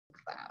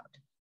loud.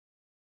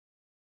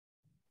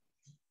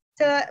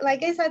 So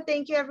like I said,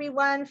 thank you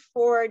everyone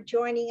for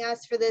joining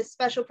us for this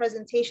special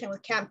presentation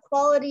with Camp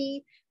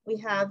Quality. We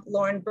have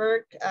Lauren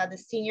Burke, the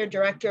Senior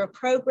Director of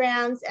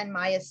Programs, and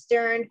Maya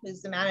Stern,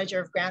 who's the Manager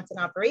of Grants and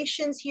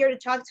Operations, here to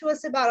talk to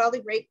us about all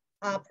the great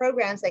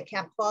programs that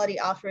Camp Quality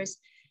offers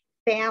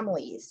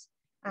families.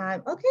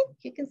 Okay,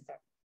 you can start.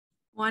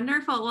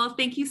 Wonderful. Well,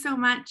 thank you so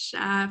much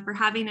for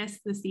having us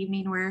this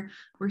evening.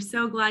 We're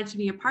so glad to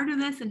be a part of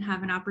this and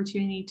have an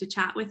opportunity to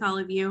chat with all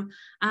of you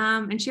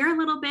and share a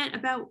little bit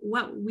about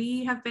what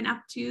we have been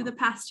up to the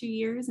past 2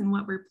 years and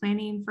what we're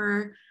planning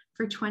for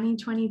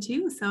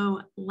 2022.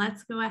 So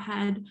let's go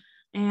ahead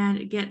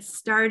and get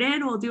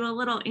started. We'll do a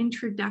little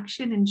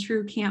introduction in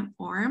true camp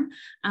form.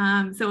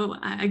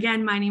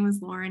 Again, my name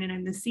is Lauren and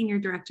I'm the Senior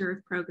Director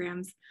of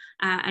Programs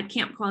at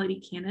Camp Quality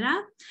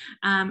Canada.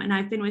 And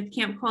I've been with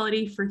Camp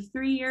Quality for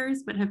 3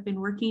 years, but have been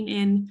working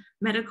in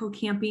medical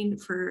camping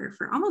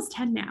for almost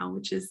 10 now,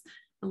 which is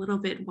a little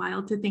bit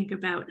wild to think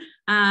about.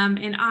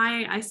 And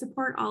I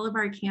support all of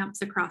our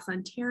camps across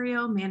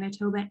Ontario,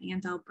 Manitoba,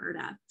 and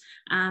Alberta.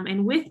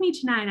 And with me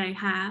tonight, I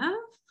have...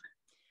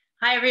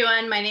 Hi,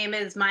 everyone. My name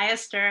is Maya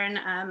Stern.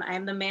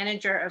 I'm the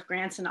Manager of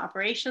Grants and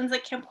Operations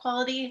at Camp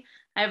Quality.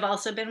 I've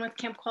also been with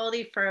Camp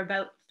Quality for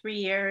about 3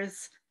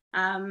 years.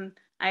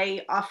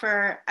 I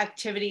offer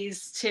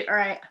activities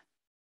I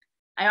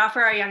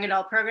offer our young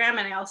adult program,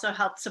 and I also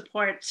help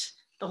support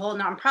the whole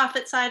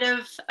nonprofit side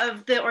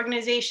of the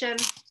organization.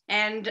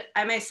 And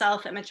I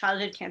myself am a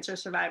childhood cancer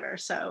survivor.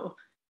 So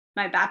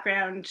my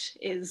background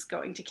is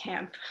going to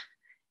camp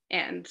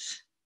and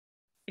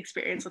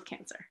experience with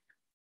cancer.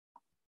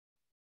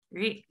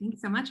 Great.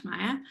 Thanks so much,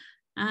 Maya.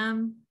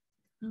 All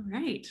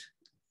right.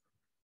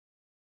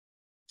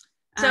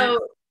 So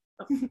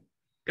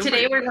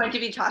today we're going to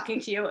be talking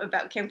to you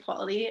about Camp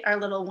Quality, our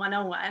little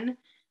 101.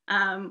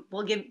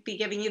 We'll be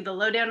giving you the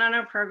lowdown on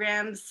our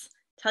programs,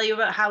 tell you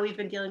about how we've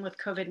been dealing with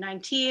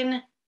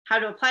COVID-19, how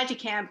to apply to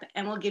camp,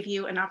 and we'll give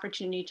you an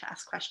opportunity to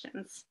ask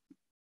questions.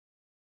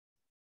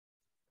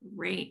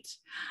 Great.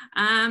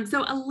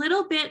 So a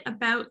little bit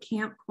about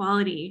Camp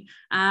Quality.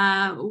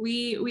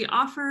 We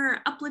offer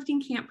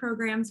uplifting camp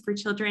programs for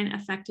children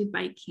affected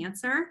by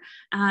cancer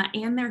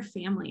and their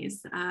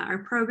families. Our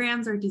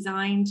programs are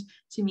designed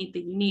to meet the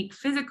unique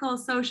physical,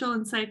 social,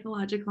 and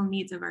psychological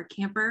needs of our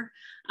camper.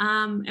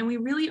 And we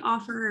really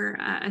offer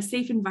a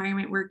safe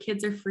environment where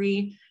kids are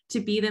free to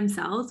be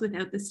themselves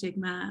without the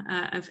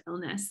stigma of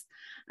illness.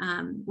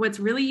 What's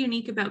really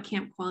unique about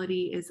Camp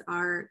Quality is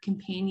our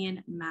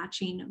companion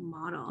matching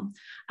model.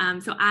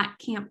 So at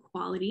Camp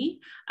Quality,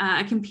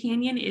 a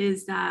companion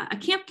is a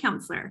camp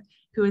counselor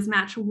who is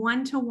matched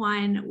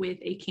one-to-one with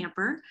a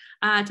camper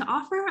to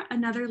offer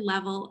another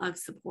level of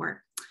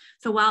support.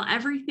 So while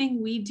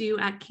everything we do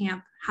at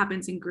camp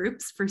happens in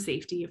groups for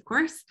safety, of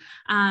course,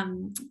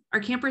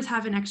 our campers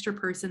have an extra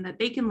person that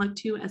they can look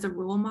to as a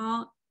role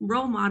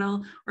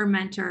model or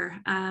mentor,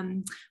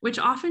 which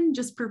often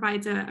just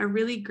provides a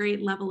really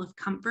great level of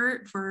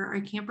comfort for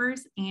our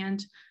campers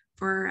and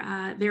for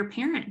their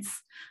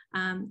parents.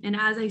 And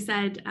as I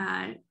said,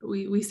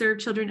 we serve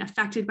children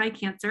affected by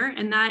cancer,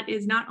 and that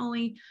is not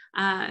only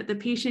the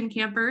patient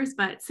campers,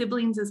 but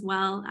siblings as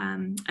well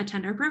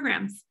attend our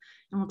programs.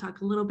 And we'll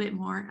talk a little bit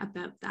more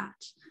about that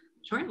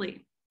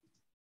shortly.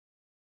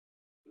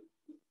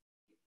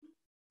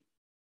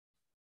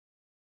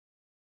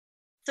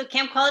 So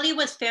Camp Quality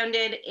was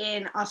founded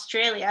in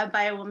Australia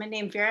by a woman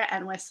named Vera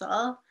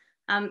Entwistle.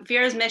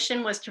 Vera's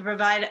mission was to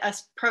provide a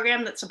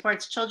program that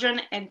supports children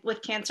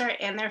with cancer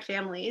and their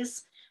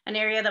families, an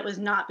area that was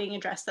not being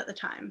addressed at the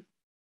time.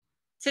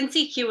 Since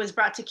CQ was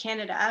brought to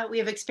Canada, we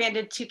have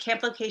expanded to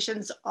camp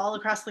locations all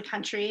across the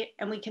country,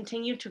 and we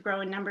continue to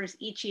grow in numbers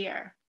each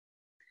year.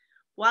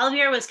 While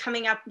Vera was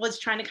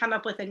trying to come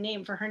up with a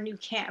name for her new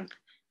camp,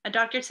 a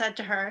doctor said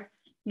to her,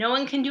 "No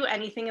one can do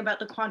anything about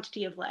the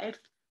quantity of life,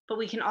 but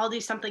we can all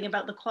do something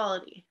about the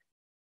quality."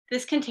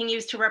 This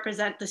continues to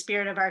represent the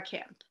spirit of our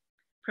camp,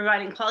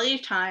 providing quality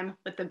time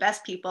with the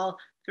best people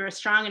through a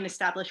strong and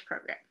established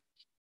program.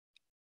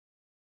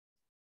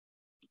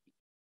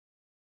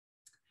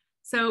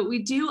 So we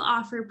do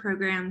offer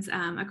programs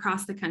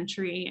across the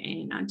country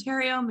in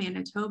Ontario,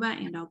 Manitoba,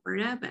 and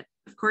Alberta, but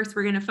of course,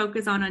 we're going to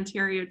focus on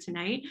Ontario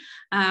tonight.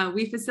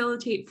 We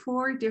facilitate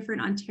 4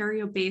 different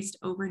Ontario-based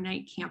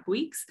overnight camp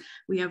weeks.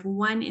 We have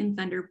one in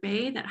Thunder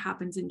Bay that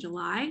happens in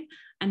July,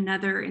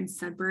 another in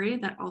Sudbury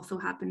that also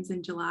happens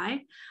in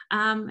July,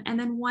 and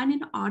then one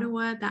in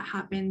Ottawa that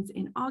happens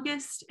in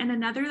August, and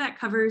another that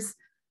covers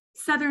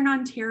Southern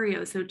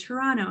Ontario, so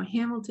Toronto,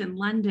 Hamilton,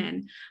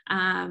 London,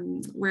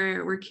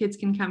 where kids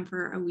can come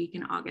for a week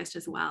in August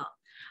as well.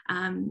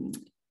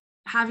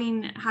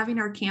 Having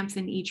our camps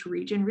in each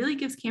region really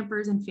gives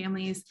campers and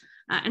families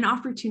an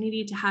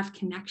opportunity to have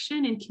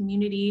connection and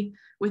community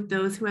with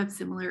those who have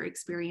similar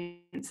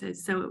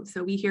experiences.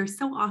 So we hear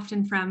so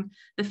often from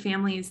the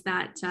families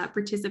that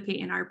participate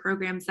in our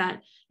programs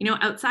that, you know,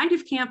 outside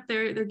of camp,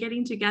 they're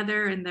getting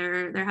together and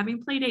they're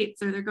having play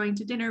dates, or they're going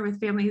to dinner with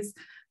families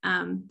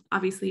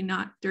obviously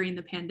not during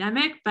the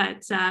pandemic,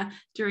 but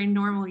during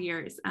normal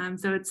years.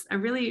 So it's a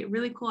really,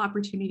 really cool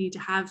opportunity to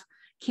have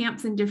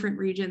camps in different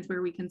regions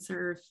where we can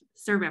serve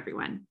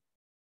everyone.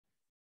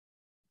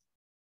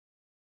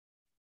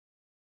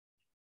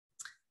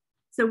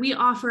 So we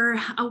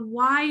offer a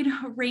wide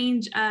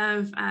range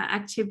of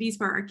activities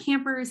for our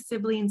campers,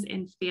 siblings,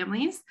 and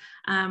families.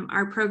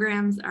 Our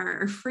programs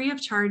are free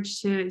of charge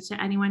to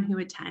anyone who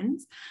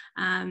attends.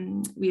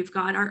 We've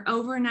got our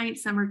overnight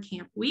summer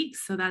camp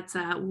weeks. So that's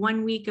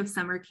 1 week of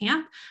summer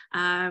camp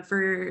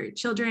for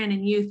children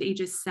and youth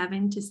ages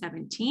 7 to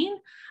 17.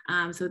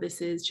 So this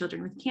is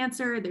children with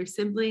cancer, their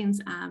siblings,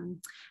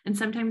 and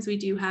sometimes we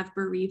do have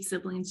bereaved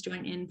siblings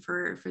join in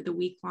for the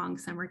week-long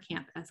summer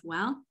camp as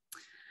well.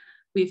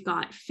 We've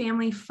got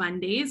family fun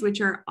days,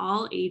 which are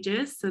all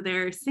ages. So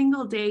they're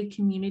single day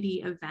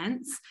community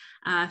events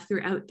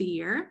throughout the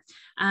year.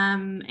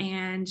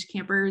 And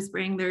campers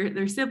bring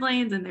their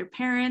siblings and their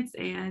parents,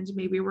 and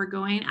maybe we're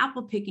going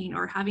apple picking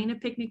or having a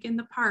picnic in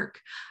the park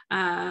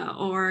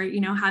or,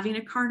 having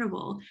a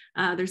carnival.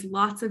 There's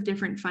lots of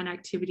different fun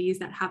activities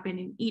that happen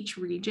in each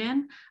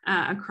region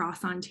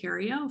across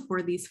Ontario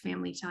for these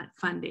family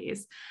fun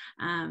days.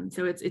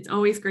 So it's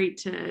always great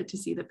to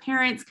see the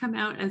parents come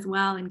out as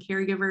well, and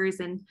caregivers,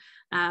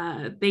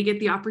 and they get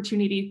the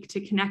opportunity to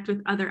connect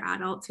with other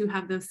adults who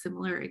have those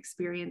similar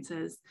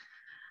experiences.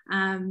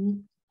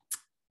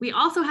 We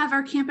also have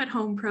our Camp at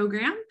Home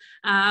program,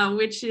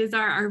 which is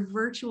our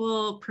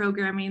virtual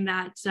programming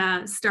that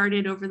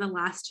started over the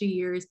last 2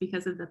 years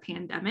because of the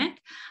pandemic.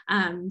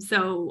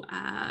 So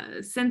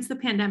since the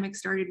pandemic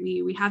started,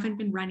 we haven't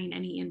been running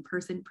any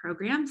in-person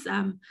programs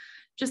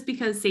just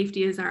because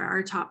safety is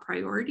our top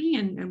priority,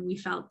 and we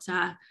felt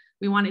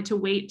we wanted to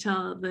wait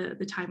till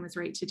the time was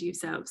right to do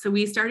so. So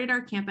we started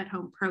our Camp at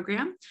Home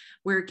program,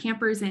 where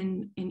campers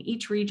in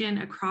each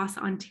region across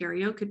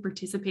Ontario could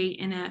participate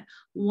in a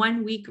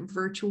 1-week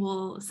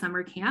virtual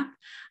summer camp.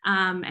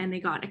 And they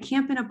got a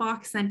camp in a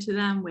box sent to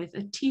them with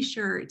a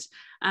t-shirt,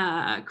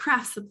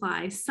 craft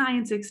supplies,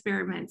 science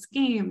experiments,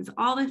 games,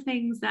 all the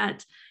things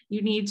that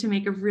you need to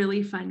make a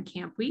really fun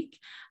camp week.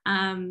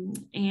 And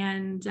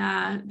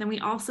then we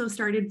also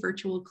started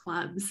virtual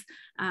clubs,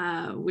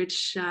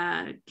 which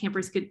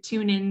campers could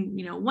tune in,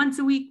 once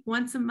a week,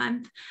 once a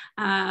month,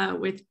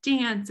 with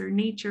dance or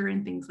nature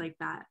and things like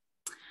that.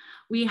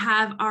 We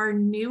have our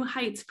New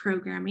Heights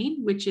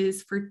programming, which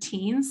is for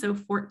teens, so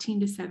 14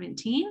 to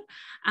 17.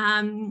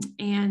 And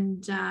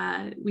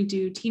we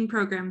do teen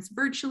programs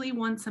virtually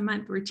once a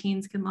month, where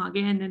teens can log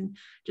in and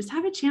just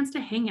have a chance to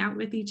hang out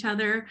with each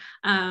other,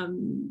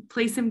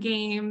 play some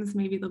games.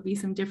 Maybe there'll be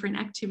some different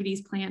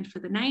activities planned for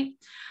the night.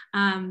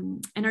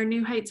 And our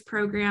New Heights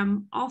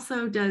program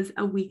also does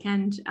a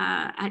weekend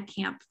at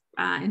camp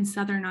in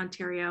Southern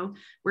Ontario,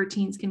 where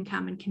teens can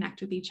come and connect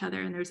with each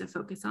other, and there's a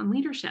focus on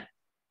leadership.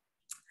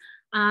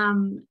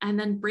 And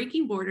then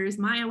Breaking Borders.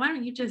 Maya, why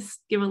don't you just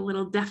give a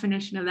little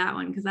definition of that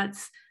one, because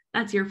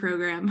that's your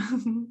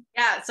program.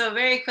 Yeah, so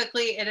very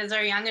quickly, it is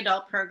our young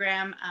adult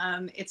program.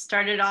 It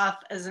started off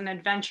as an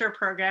adventure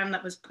program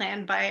that was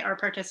planned by our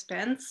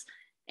participants.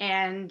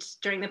 And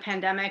during the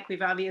pandemic,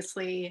 we've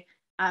obviously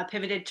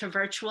pivoted to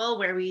virtual,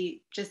 where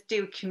we just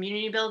do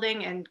community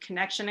building and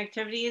connection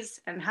activities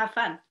and have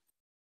fun.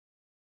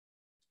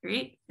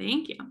 Great,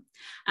 thank you.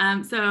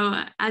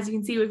 So as you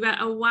can see, we've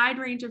got a wide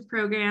range of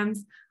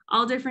programs,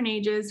 all different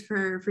ages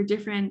for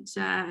different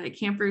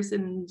campers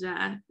and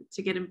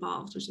to get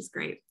involved, which is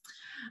great.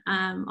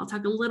 I'll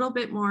talk a little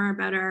bit more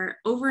about our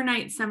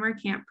overnight summer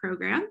camp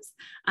programs.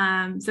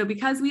 So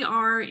because we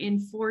are in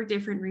 4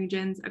 different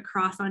regions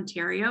across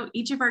Ontario,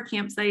 each of our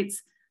campsites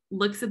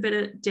looks a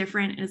bit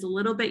different, is a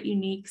little bit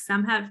unique.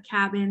 Some have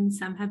cabins,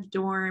 some have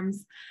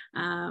dorms,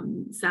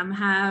 some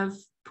have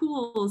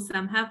pools,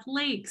 some have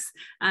lakes.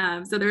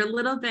 So they're a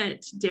little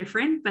bit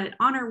different, but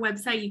on our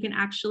website, you can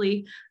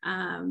actually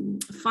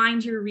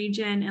find your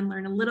region and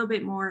learn a little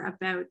bit more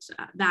about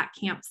that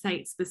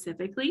campsite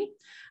specifically.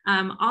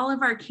 All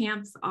of our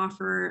camps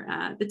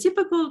offer the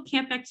typical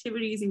camp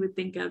activities you would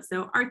think of.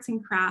 So arts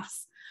and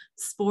crafts,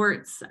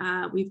 sports,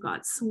 we've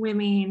got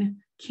swimming,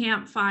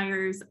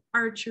 campfires,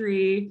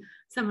 archery.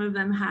 Some of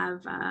them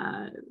have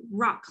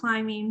rock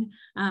climbing,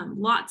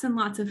 lots and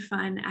lots of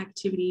fun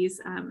activities,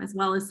 as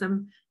well as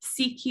some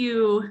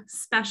CQ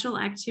special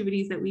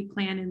activities that we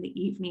plan in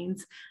the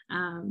evenings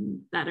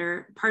that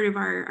are part of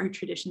our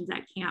traditions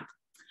at camp.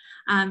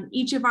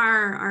 Each of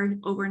our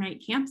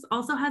overnight camps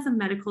also has a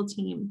medical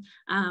team,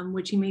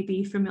 which you may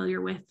be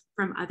familiar with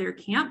from other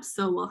camps.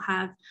 So we'll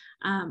have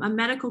a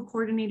medical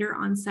coordinator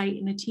on site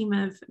and a team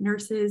of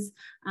nurses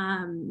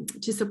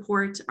to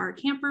support our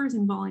campers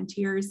and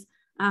volunteers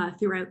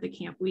throughout the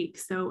camp week.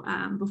 So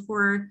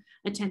before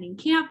attending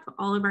camp,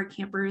 all of our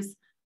campers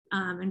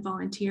and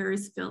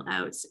volunteers fill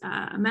out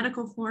a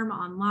medical form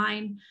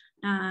online,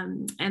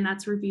 and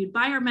that's reviewed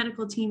by our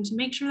medical team to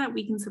make sure that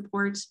we can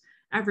support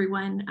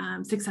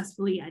everyone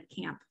successfully at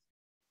camp.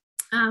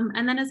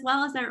 And then as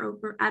well as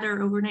at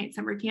our overnight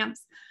summer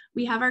camps,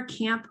 we have our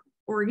camp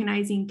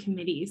organizing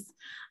committees.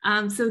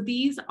 So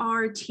these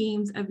are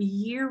teams of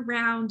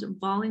year-round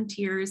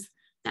volunteers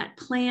that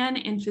plan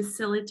and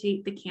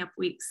facilitate the camp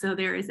week. So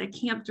there is a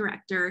camp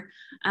director,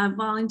 a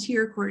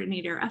volunteer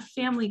coordinator, a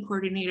family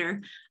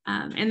coordinator,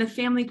 and the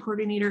family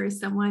coordinator is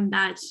someone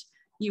that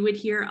you would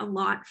hear a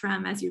lot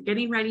from as you're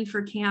getting ready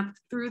for camp,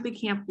 through the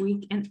camp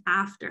week, and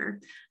after,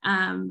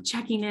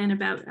 checking in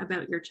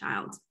about your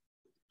child.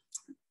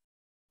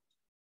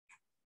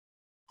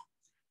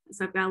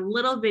 So I've got a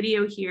little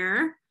video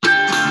here.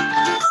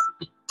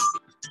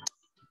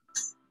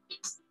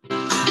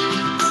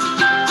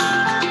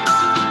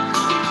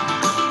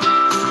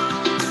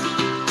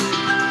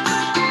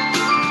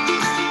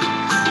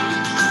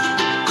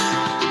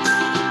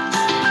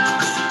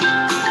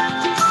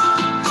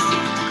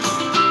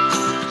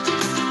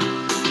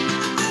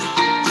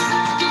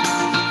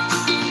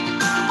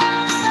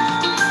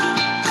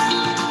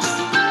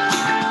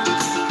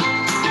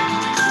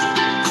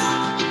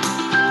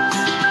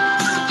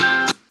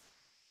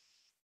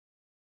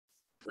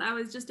 That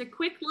was just a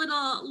quick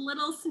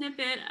little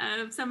snippet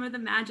of some of the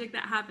magic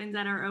that happens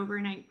at our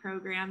overnight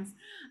programs.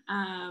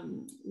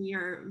 We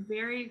are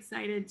very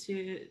excited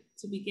to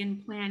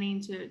begin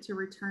planning to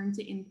return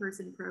to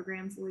in-person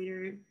programs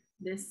later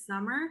this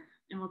summer,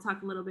 and we'll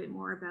talk a little bit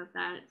more about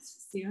that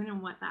soon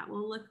and what that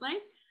will look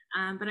like.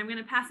 But I'm going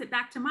to pass it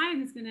back to Maya,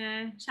 who's going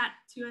to chat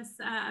to us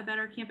about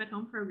our Camp at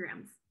Home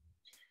programs.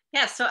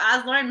 Yeah, so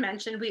as Lauren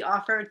mentioned, we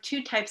offer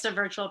 2 types of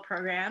virtual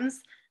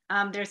programs.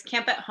 There's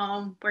Camp at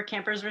Home, where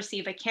campers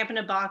receive a camp in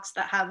a box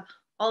that have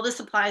all the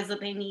supplies that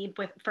they need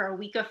for a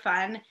week of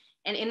fun.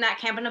 And in that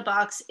camp in a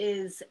box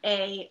is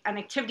an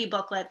activity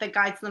booklet that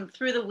guides them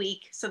through the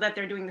week so that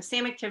they're doing the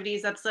same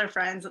activities as their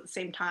friends at the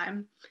same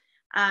time.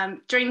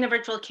 During the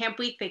virtual camp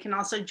week, they can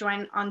also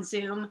join on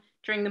Zoom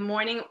during the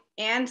morning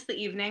and the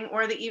evening,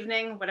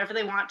 whatever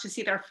they want, to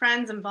see their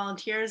friends and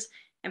volunteers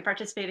and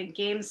participate in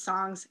games,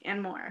 songs,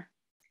 and more.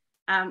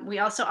 We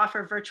also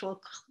offer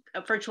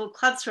virtual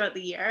clubs throughout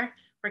the year,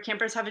 where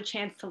campers have a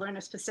chance to learn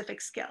a specific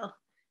skill.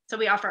 So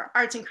we offer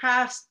arts and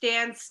crafts,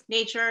 dance,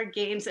 nature,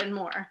 games, and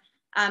more.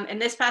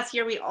 And this past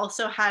year, we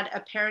also had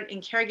a parent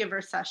and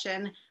caregiver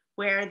session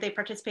where they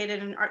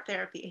participated in art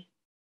therapy.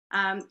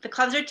 The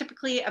clubs are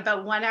typically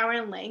about 1 hour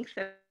in length,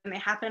 and they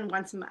happen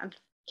once a month.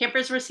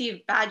 Campers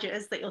receive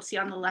badges that you'll see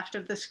on the left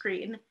of the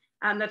screen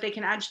that they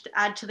can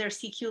add to their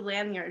CQ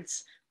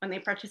lanyards when they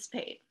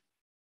participate.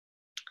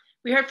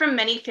 We heard from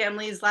many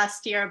families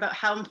last year about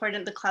how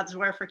important the clubs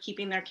were for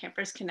keeping their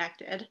campers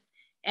connected.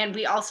 And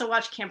we also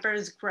watched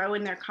campers grow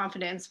in their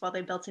confidence while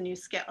they built a new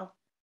skill.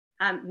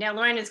 Now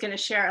Lauren is going to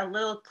share a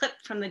little clip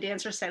from the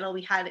dance recital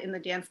we had in the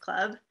dance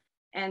club.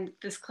 And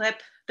this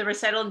clip, the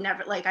recital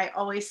I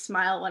always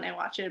smile when I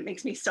watch it. It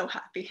makes me so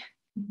happy.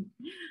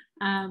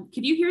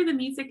 Could you hear the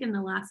music in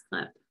the last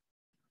clip?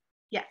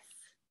 Yes.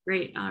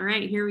 Great. All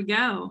right, here we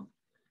go.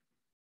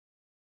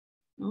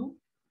 Oh,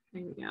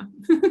 there we go.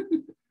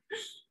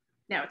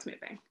 Now it's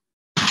moving.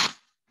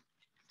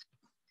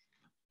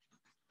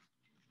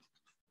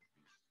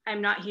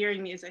 I'm not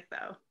hearing music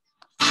though.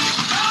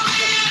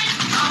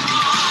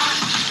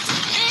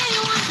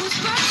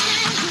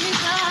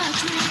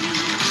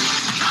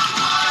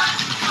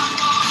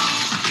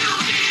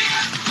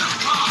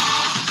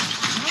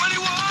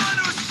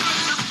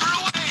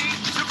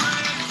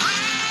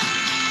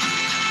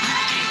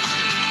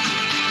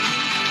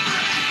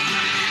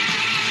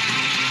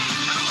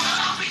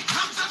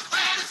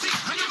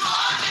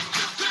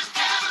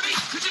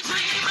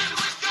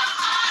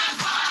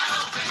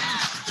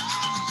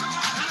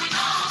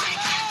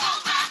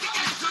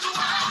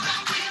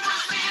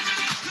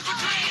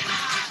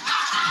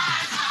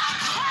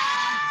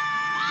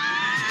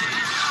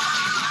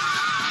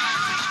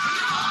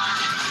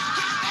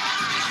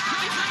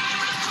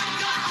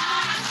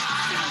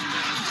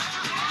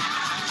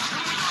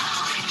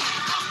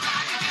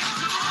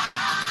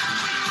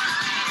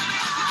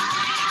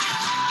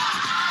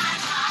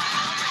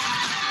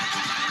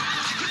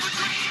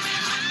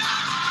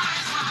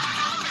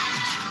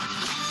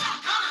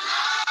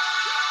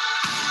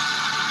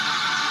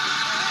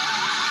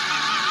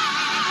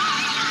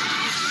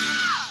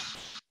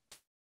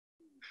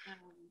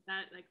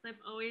 That clip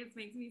always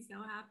makes me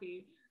so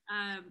happy.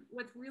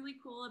 What's really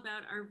cool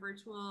about our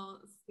virtual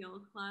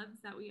skill clubs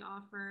that we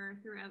offer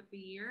throughout the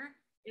year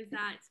is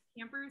that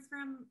campers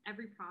from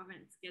every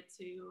province get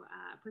to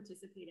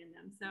participate in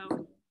them.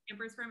 So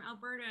campers from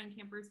Alberta and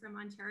campers from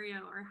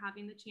Ontario are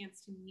having the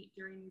chance to meet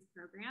during these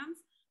programs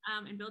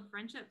and build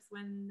friendships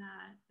when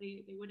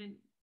they wouldn't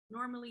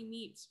normally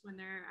meet when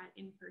they're at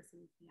in-person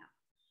camp.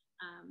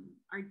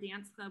 Our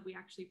dance club, we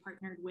actually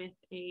partnered with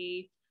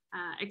a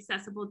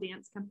accessible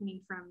dance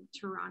company from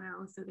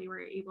Toronto. So they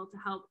were able to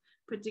help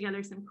put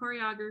together some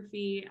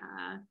choreography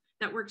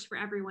that works for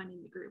everyone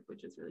in the group,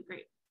 which was really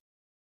great.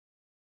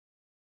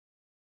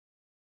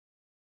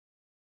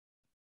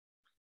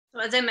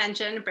 So as I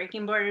mentioned,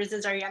 Breaking Borders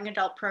is our young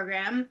adult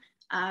program,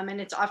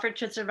 and it's offered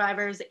to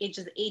survivors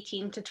ages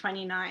 18 to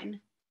 29.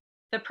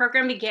 The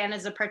program began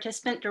as a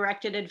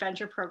participant-directed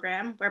adventure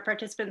program where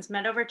participants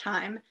met over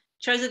time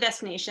chose a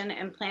destination,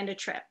 and planned a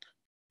trip.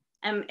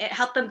 It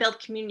helped them build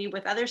community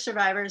with other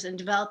survivors and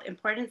develop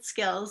important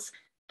skills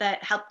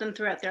that helped them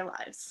throughout their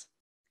lives.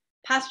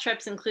 Past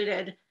trips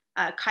included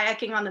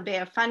kayaking on the Bay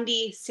of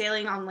Fundy,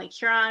 sailing on Lake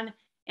Huron,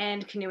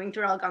 and canoeing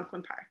through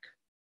Algonquin Park.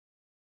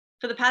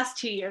 For the past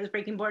 2 years,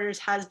 Breaking Borders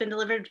has been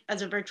delivered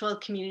as a virtual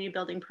community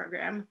building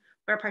program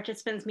where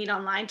participants meet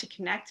online to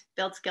connect,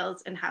 build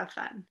skills, and have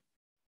fun.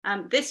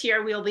 This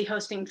year, we will be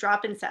hosting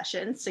drop-in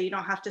sessions, so you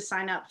don't have to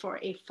sign up for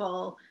a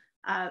full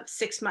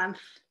 6-month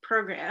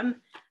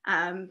program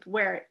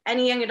where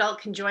any young adult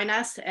can join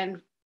us,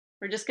 and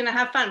we're just gonna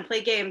have fun,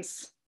 play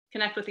games,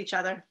 connect with each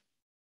other.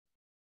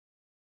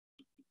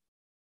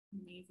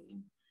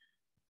 Amazing.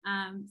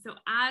 So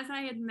as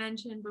I had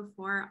mentioned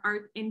before,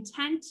 our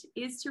intent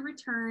is to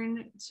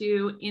return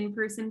to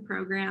in-person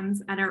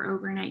programs at our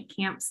overnight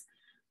camps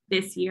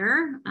this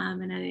year.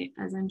 And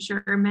as I'm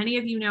sure many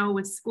of you know,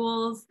 with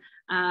schools,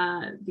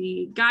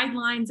 the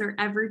guidelines are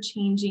ever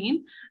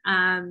changing.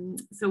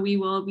 So we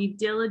will be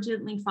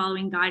diligently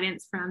following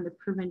guidance from the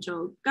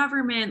provincial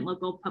government,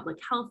 local public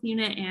health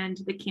unit, and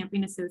the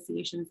camping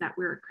associations that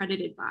we're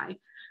accredited by.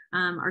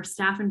 Our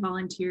staff and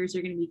volunteers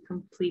are going to be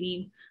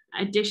completing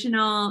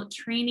additional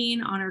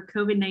training on our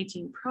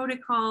COVID-19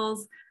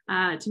 protocols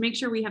to make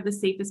sure we have the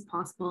safest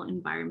possible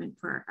environment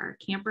for our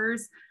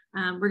campers.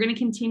 We're going to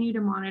continue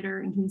to monitor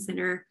and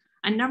consider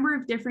a number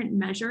of different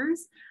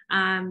measures,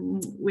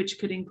 which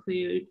could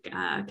include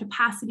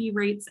capacity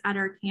rates at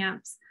our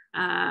camps,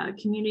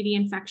 community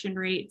infection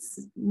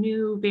rates,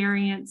 new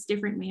variants,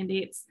 different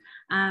mandates.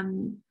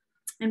 And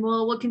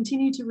we'll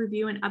continue to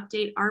review and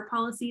update our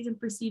policies and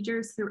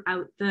procedures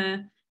throughout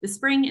the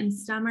spring and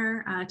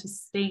summer to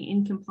stay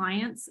in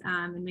compliance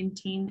and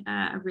maintain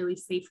a really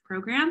safe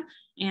program.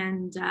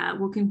 And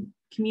we'll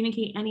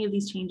communicate any of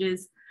these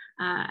changes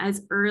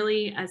as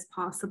early as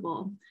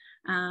possible.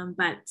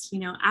 But you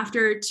know,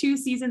 after 2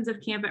 seasons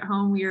of camp at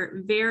home, we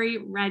are very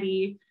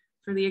ready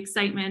for the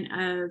excitement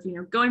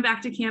of going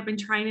back to camp and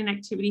trying an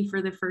activity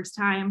for the first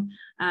time,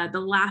 the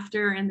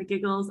laughter and the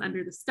giggles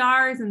under the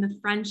stars, and the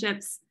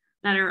friendships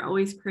that are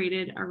always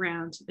created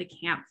around the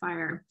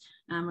campfire.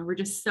 And we're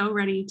just so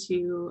ready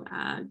to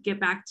get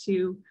back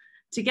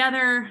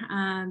together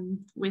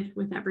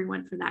with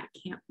everyone for that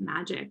camp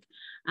magic.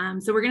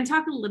 So we're going to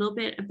talk a little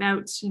bit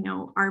about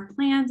our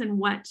plans and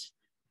what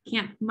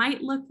camp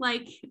might look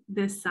like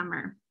this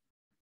summer.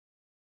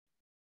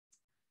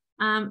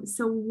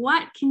 So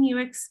what can you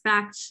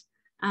expect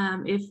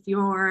if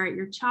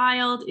your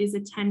child is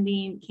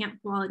attending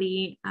Camp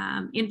Quality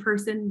in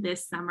person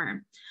this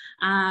summer?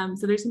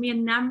 So there's gonna be a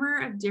number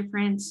of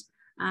different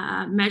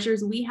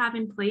measures we have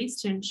in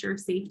place to ensure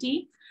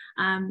safety.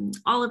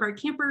 All of our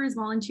campers,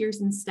 volunteers,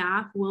 and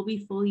staff will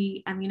be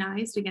fully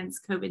immunized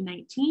against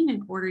COVID-19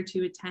 in order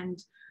to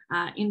attend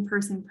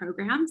in-person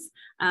programs.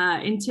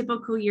 In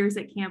typical years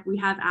at camp, we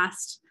have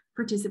asked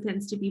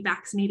participants to be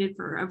vaccinated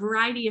for a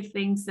variety of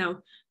things.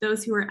 So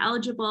those who are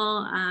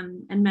eligible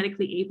and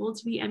medically able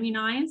to be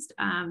immunized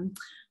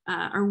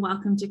are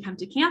welcome to come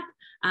to camp.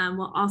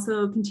 We'll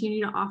also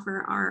continue to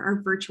offer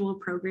our virtual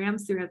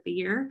programs throughout the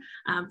year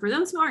for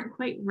those who aren't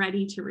quite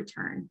ready to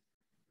return.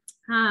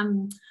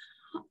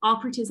 All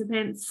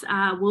participants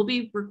will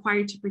be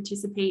required to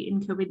participate in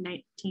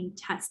COVID-19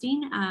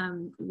 testing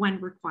when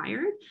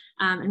required,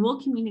 and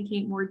we'll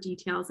communicate more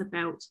details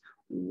about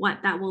what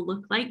that will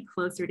look like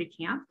closer to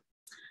camp.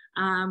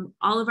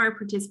 All of our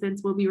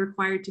participants will be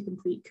required to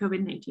complete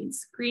COVID-19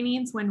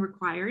 screenings when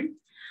required.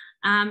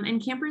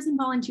 And campers and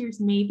volunteers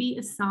may be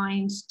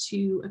assigned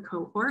to a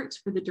cohort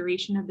for the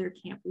duration of their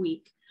camp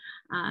week.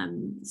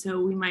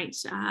 So we might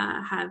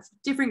have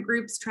different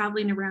groups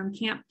traveling around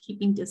camp,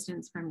 keeping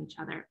distance from each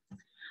other.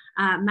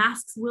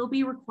 Masks will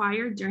be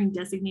required during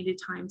designated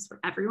times for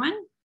everyone.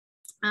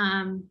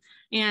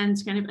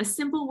 And kind of a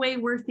simple way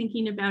we're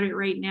thinking about it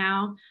right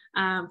now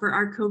for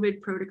our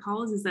COVID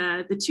protocols is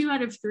the 2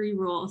 out of 3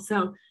 rule.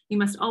 So you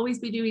must always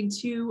be doing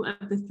 2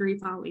 of the 3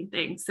 following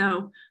things.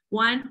 So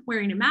 1,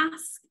 wearing a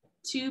mask,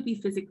 2, be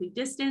physically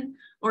distant,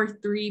 or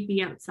 3,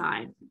 be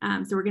outside.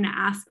 So we're going to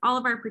ask all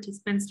of our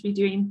participants to be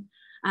doing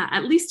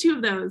at least 2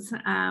 of those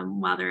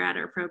while they're at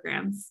our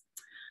programs.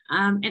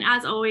 And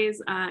as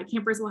always,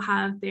 campers will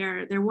have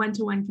their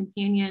one-to-one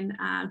companion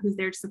who's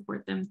there to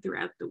support them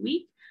throughout the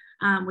week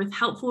with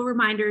helpful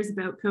reminders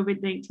about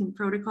COVID-19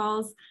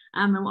 protocols.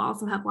 And we'll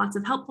also have lots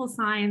of helpful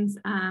signs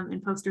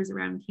and posters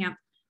around camp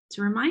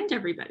to remind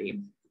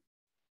everybody.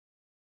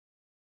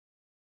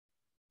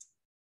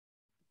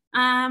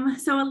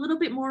 So a little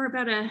bit more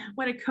about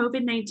what a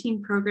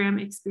COVID-19 program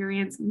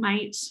experience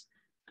might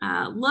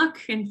look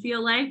and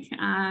feel like.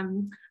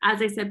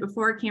 As I said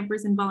before,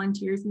 campers and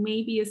volunteers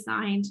may be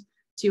assigned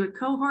to a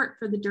cohort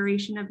for the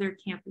duration of their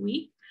camp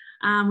week,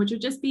 which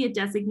would just be a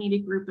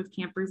designated group of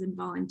campers and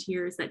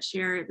volunteers that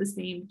share the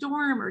same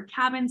dorm or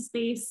cabin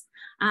space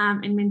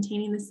and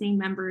maintaining the same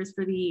members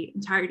for the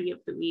entirety of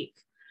the week.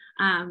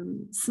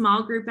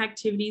 Small group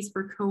activities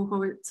for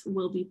cohorts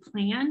will be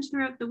planned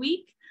throughout the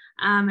week.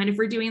 And if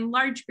we're doing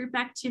large group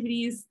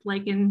activities,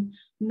 like in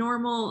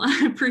normal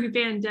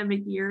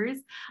pre-pandemic years,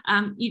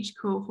 each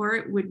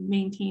cohort would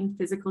maintain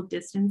physical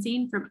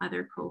distancing from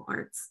other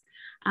cohorts.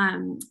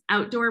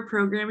 Outdoor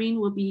programming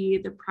will be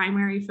the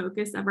primary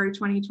focus of our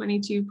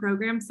 2022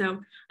 program.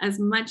 So as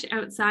much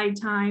outside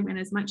time and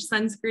as much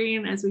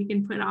sunscreen as we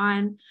can put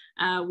on,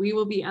 we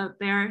will be out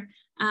there.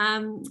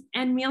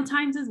 And meal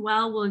times as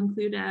well will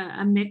include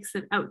a mix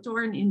of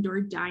outdoor and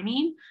indoor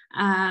dining,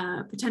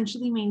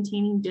 potentially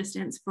maintaining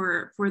distance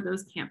for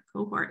those camp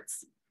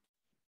cohorts.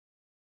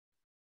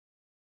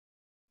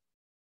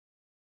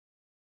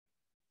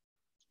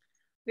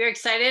 We're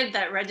excited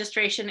that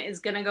registration is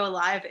going to go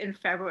live in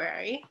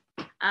February.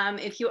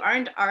 If you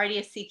aren't already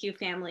a CQ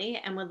family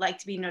and would like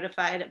to be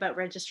notified about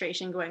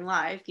registration going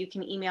live, you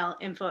can email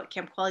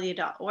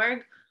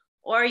info@campquality.org,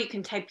 or you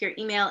can type your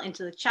email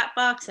into the chat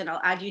box and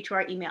I'll add you to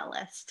our email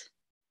list.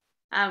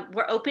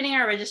 We're opening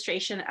our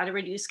registration at a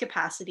reduced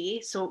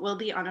capacity, so it will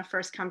be on a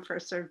first come,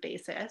 first served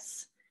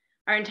basis.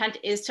 Our intent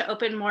is to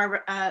open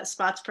more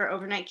spots for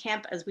overnight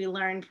camp as we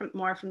learn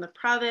more from the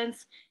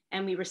province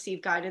and we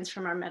receive guidance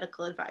from our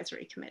medical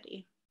advisory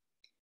committee.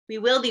 We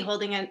will be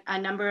holding a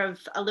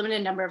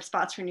limited number of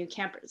spots for new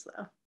campers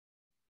though.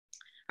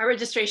 Our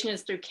registration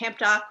is through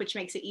CampDoc, which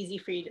makes it easy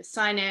for you to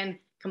sign in,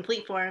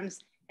 complete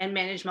forms, and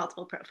manage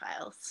multiple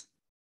profiles.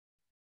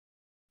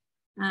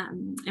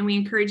 And we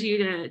encourage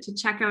you to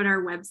check out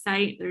our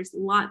website. There's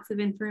lots of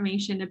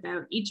information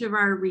about each of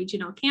our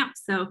regional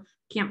camps. So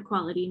Camp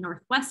Quality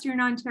Northwestern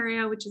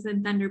Ontario, which is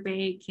in Thunder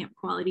Bay, Camp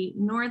Quality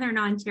Northern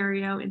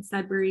Ontario in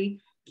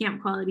Sudbury,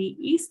 Camp Quality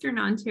Eastern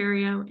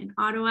Ontario in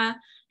Ottawa,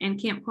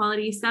 and Camp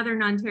Quality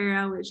Southern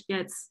Ontario, which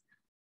gets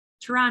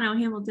Toronto,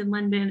 Hamilton,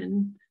 London,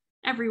 and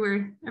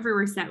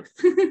everywhere south.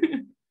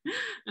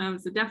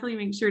 So definitely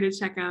make sure to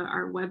check out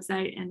our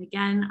website. And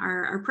again,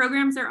 our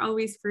programs are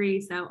always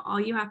free. So all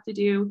you have to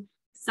do,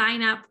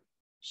 sign up,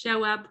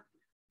 show up,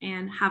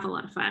 and have a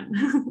lot of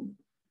fun.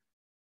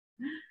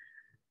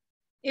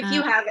 If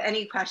you have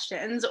any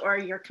questions or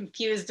you're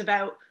confused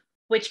about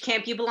which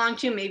camp you belong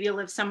to, maybe you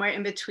live somewhere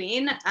in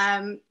between,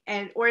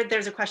 or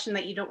there's a question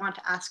that you don't want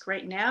to ask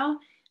right now,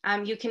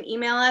 you can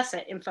email us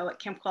at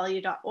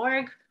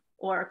info@campquality.org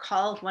or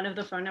call one of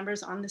the phone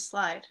numbers on this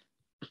slide.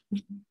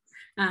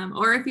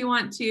 Or if you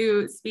want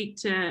to speak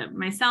to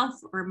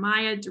myself or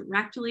Maya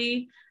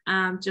directly,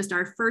 just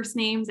our first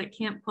names at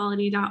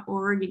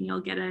campquality.org and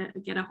you'll get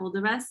a hold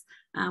of us.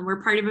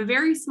 We're part of a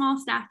very small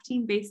staff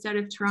team based out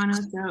of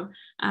Toronto. So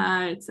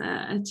it's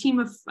a team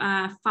of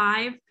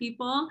 5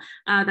 people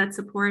that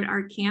support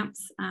our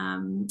camps.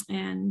 And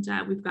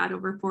we've got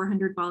over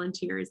 400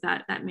 volunteers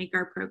that make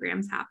our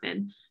programs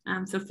happen.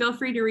 So feel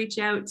free to reach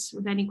out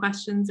with any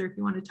questions or if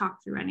you want to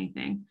talk through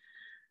anything.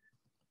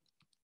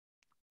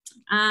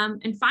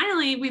 And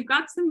finally, we've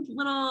got some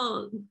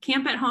little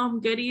camp at home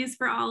goodies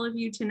for all of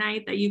you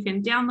tonight that you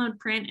can download,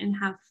 print, and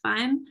have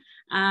fun.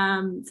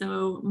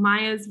 So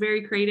Maya's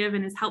very creative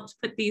and has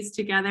helped put these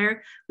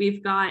together.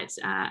 We've got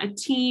a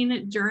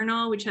teen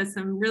journal, which has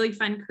some really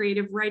fun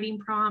creative writing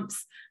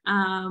prompts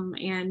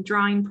and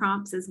drawing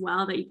prompts as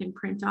well that you can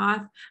print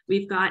off.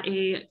 We've got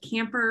a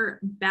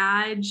camper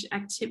badge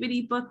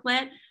activity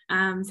booklet.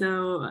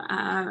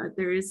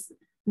 There's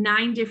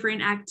 9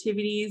 different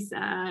activities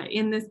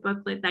in this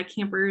booklet that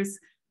campers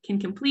can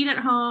complete at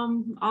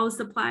home, all the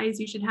supplies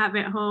you should have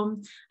at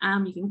home.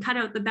 You can cut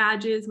out the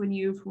badges when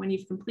you've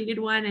completed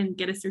one and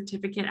get a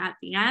certificate at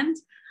the end.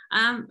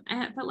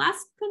 But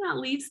last but not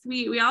least,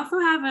 we also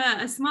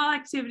have a small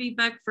activity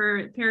book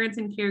for parents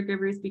and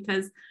caregivers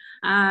because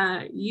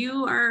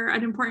you are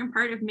an important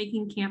part of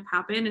making camp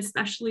happen,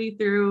 especially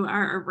through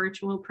our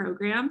virtual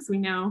programs. We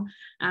know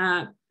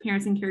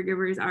parents and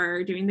caregivers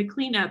are doing the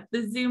cleanup,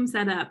 the Zoom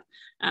setup,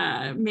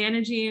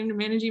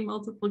 managing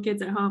multiple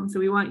kids at home. So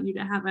we want you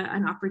to have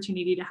an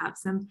opportunity to have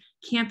some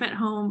camp at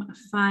home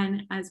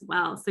fun as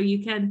well. So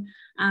you can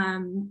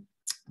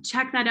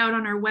check that out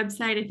on our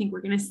website. I think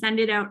we're going to send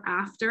it out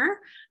after,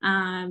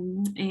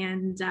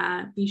 and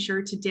be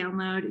sure to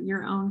download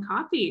your own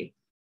copy.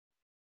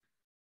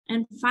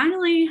 And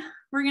finally,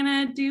 we're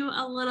going to do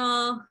a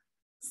little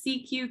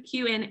CQ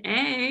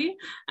Q&A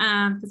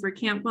because we're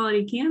Camp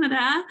Quality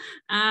Canada.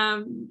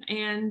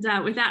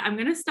 With that, I'm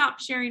going to stop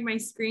sharing my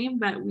screen,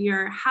 but we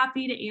are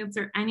happy to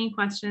answer any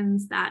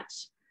questions that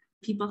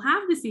people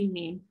have this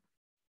evening.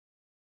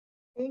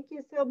 Thank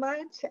you so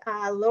much,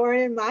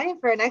 Lauren and Maya,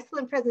 for an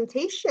excellent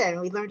presentation.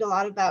 We learned a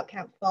lot about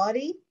Camp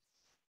Quality.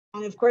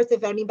 And of course,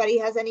 if anybody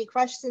has any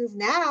questions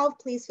now,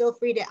 please feel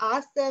free to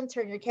ask them,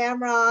 turn your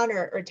camera on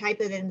or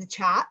type it in the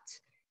chat.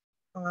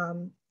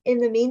 In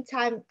the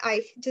meantime,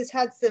 I just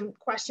had some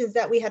questions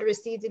that we had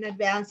received in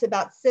advance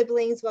about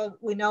siblings. Well,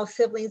 we know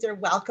siblings are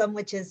welcome,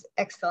 which is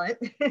excellent.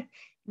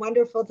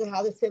 Wonderful to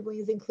have the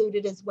siblings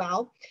included as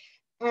well.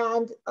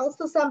 And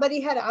also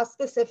somebody had asked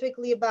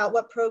specifically about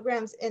what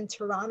programs in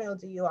Toronto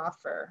do you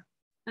offer?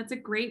 That's a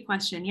great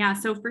question. Yeah,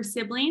 so for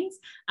siblings,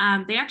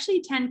 they actually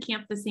attend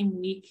camp the same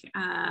week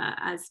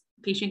as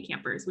patient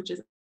campers, which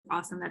is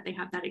awesome that they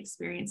have that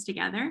experience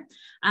together.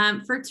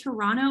 For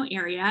Toronto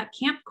area,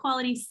 Camp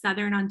Quality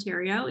Southern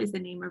Ontario is the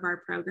name of our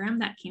program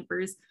that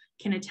campers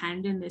can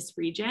attend in this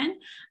region.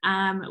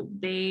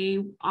 They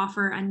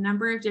offer a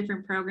number of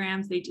different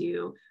programs. They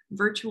do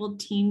virtual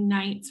teen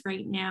nights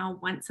right now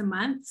once a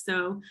month.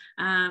 So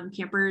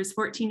campers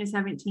 14 to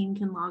 17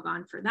 can log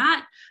on for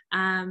that.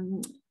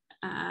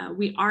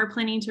 We are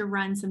planning to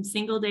run some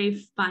single day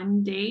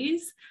fun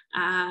days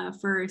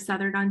for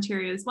Southern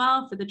Ontario as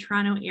well, for the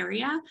Toronto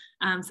area.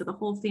 So the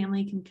whole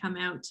family can come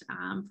out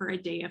for a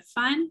day of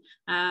fun,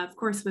 of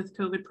course, with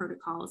COVID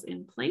protocols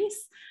in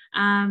place.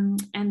 And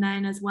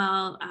then as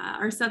well,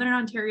 our Southern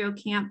Ontario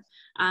camp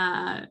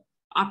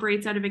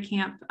operates out of a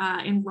camp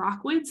in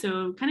Rockwood,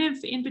 so kind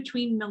of in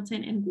between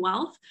Milton and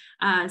Guelph.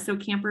 So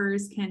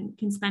campers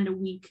can spend a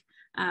week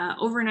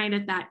overnight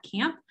at that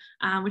camp,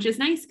 which is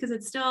nice because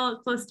it's still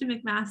close to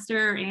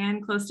McMaster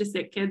and close to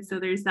sick kids. So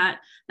there's that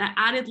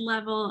added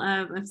level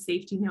of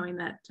safety, knowing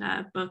that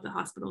both the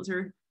hospitals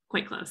are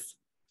quite close.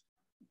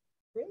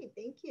 Great,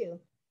 thank you.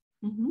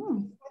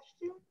 Mm-hmm.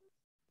 Questions?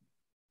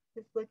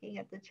 Just looking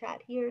at the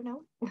chat here,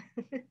 no?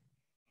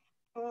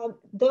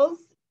 Those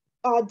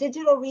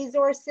digital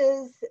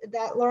resources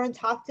that Lauren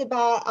talked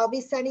about, I'll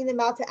be sending them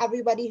out to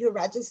everybody who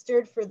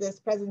registered for this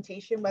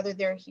presentation, whether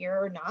they're here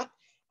or not.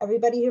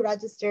 Everybody who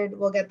registered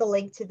will get the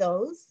link to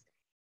those.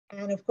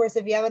 And of course,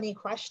 if you have any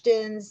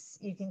questions,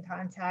 you can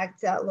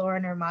contact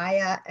Lauren or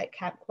Maya at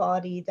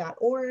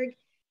campquality.org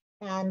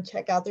and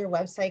check out their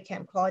website,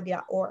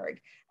 campquality.org.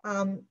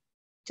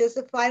 Just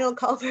a final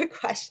call for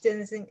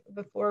questions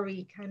before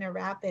we kind of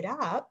wrap it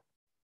up.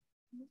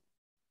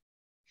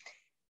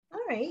 All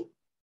right.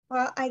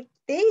 Well, I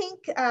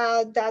think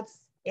that's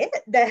it.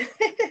 That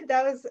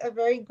was a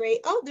very great,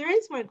 oh, there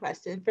is one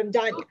question from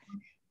Danya.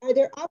 Are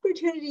there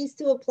opportunities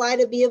to apply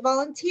to be a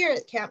volunteer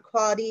at Camp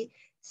Quality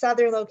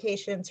Southern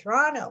location in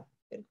Toronto?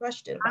 Good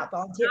question about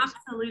volunteers.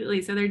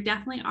 Absolutely. So there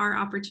definitely are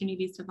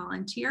opportunities to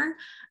volunteer.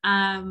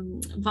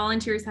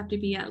 Volunteers have to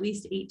be at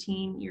least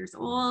 18 years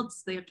old.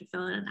 So they have to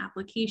fill out an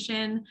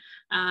application,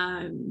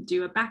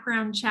 do a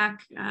background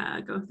check,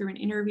 go through an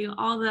interview,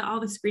 all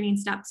the screening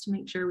steps to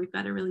make sure we've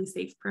got a really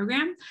safe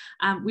program.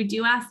 We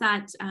do ask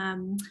that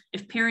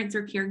if parents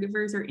or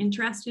caregivers are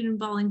interested in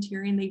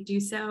volunteering, they do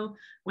so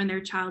when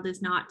their child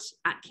is not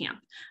at camp.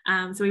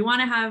 So we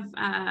want to have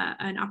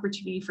an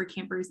opportunity for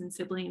campers and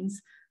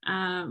siblings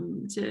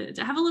to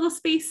have a little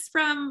space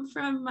from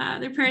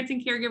their parents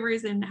and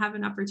caregivers and have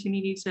an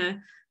opportunity to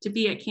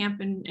be at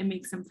camp and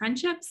make some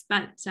friendships.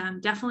 But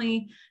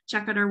definitely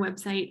check out our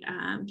website,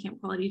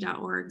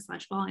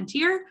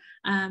 campquality.org/volunteer,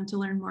 to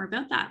learn more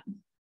about that.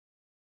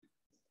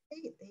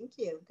 Great, thank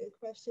you. Good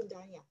question,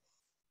 Danya.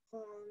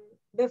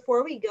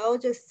 Before we go,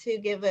 just to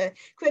give a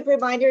quick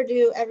reminder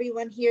to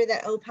everyone here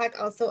that OPAC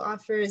also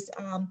offers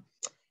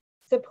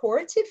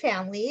support to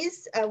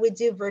families. We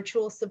do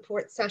virtual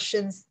support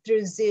sessions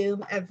through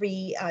Zoom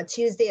every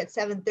Tuesday at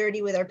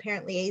 7:30 with our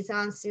parent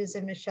liaisons,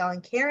 Susan, Michelle,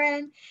 and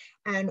Karen,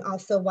 and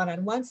also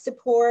one-on-one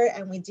support.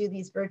 And we do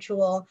these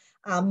virtual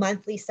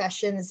monthly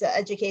sessions,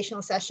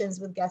 educational sessions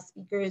with guest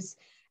speakers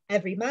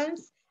every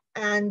month.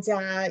 And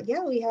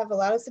yeah, we have a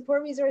lot of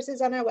support resources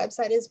on our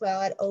website as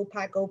well at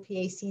opacc.org.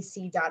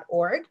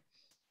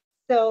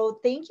 So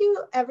thank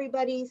you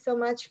everybody so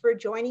much for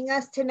joining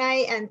us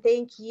tonight. And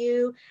thank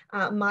you,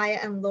 Maya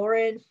and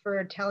Lauren,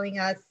 for telling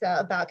us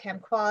about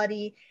Camp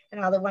Quality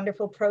and all the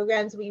wonderful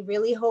programs. We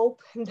really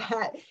hope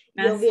that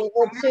you'll be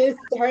able to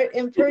start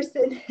in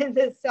person in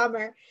the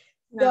summer.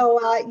 So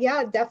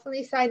yeah,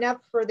 definitely sign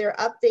up for their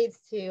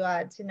updates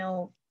to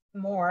know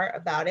more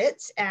about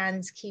it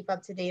and keep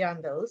up to date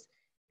on those.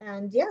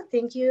 And yeah,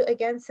 thank you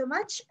again so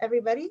much,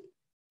 everybody.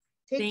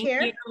 Take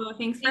care. You.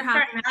 Thanks for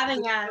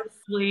having us.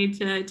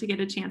 To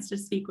get a chance to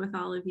speak with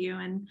all of you.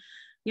 And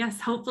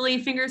yes,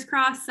 hopefully, fingers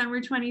crossed,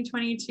 summer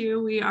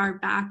 2022, we are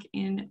back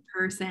in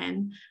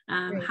person.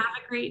 Have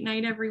a great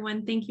night,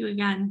 everyone. Thank you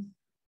again.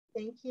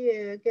 Thank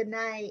you. Good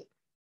night.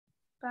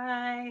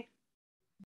 Bye.